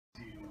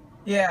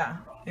Yeah,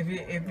 if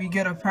you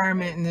get a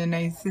permit and then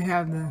they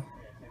have the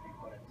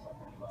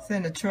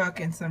send a truck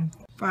and some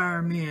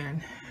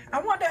firemen.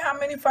 I wonder how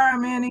many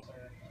firemen,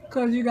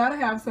 because you gotta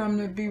have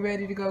something to be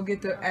ready to go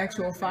get the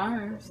actual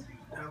fires.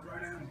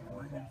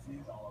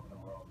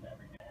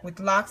 With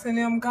locks in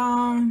them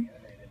gone,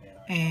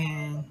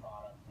 and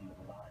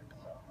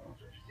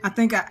I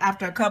think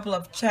after a couple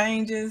of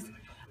changes,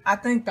 I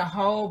think the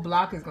whole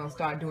block is gonna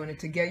start doing it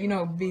together. You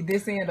know, be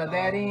this end or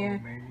that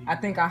end. I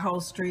think our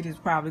whole street is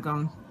probably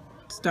gonna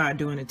start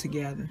doing it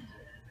together.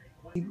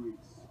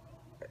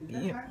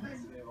 Yeah,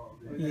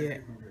 yeah.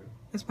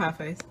 It's Pie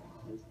Face.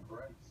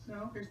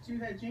 No, because two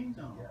had jeans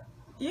on.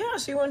 Yeah,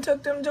 she went and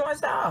took them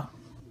joints off.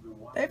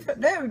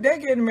 They're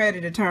getting ready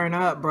to turn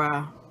up,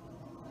 bro.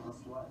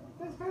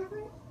 That's Pie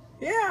Face?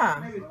 Yeah.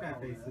 Maybe it's Pie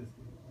Face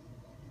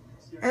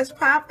sister. That's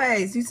Pie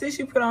Face. You see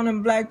she put on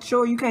them black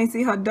shorts. You can't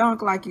see her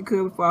dunk like you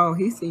could before. Oh,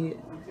 he see it.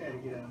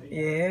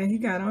 Yeah, he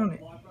got on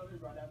it.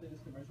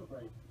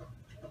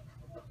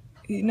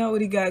 You know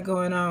what he got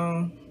going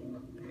on?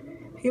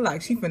 He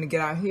like, she finna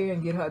get out here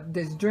and get her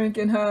this drink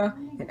in her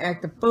and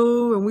act a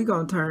fool, and we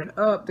gonna turn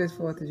up this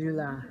 4th of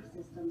July.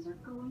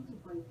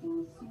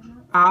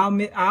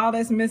 All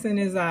that's missing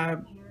is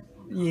our,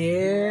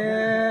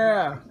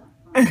 yeah.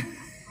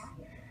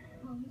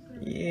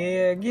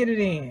 Yeah, get it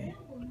in.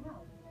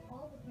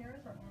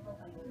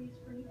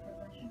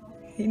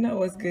 He know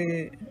what's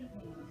good.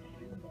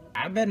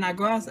 I better not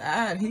go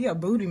outside. He a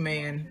booty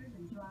man.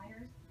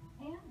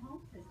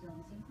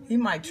 He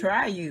might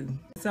try you.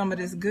 Some of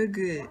this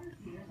good.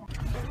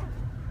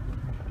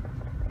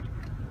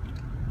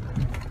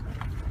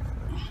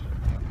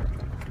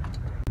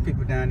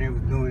 People down there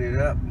was doing it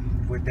up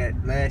with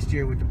that last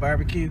year with the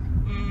barbecue.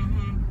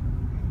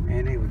 Mm-hmm.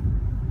 And they was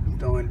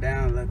throwing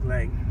down, look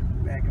like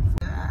back and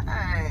forth.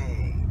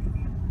 Hey.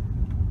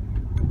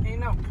 Ain't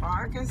no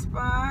parking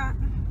spot.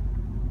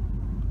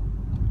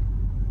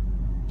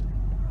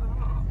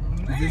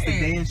 Is this the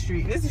dead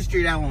street? This is the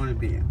street I want to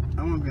be in.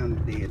 I want to be on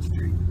the dead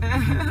street.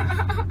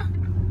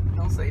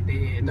 Don't say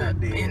dead. Not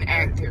dead.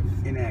 Inactive.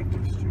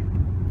 Inactive street.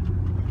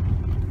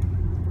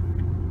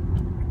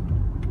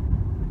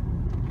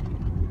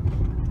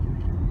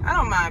 I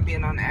don't mind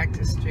being on the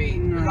active street,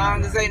 as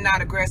long as they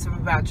not aggressive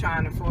about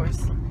trying to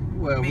force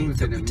me Who's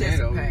to in the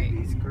middle, participate.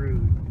 be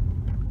screwed.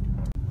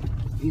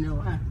 You know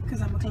why?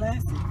 Because I'm a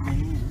classic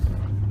man.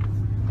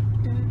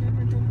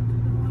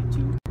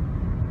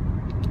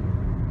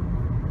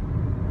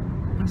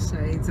 My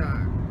shades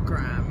are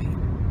grimy.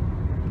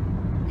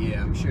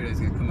 Yeah, I'm sure that's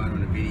gonna come out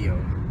on the video.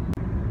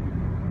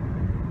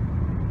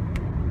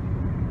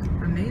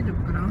 I need to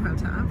put on her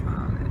time for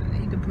all that. I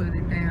need to put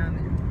it down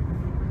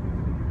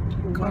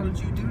Why don't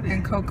you do that?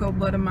 and cocoa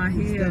butter my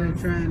Instead heels.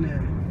 of trying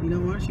to, you know,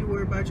 why don't you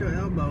worry about your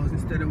elbows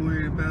instead of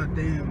worrying about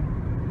damn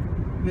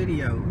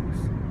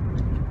videos?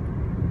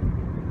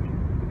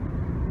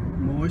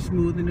 More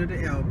smoothing of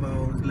the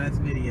elbows, less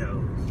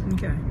videos.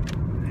 Okay.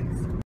 Thanks.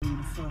 Who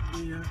the fuck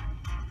we are?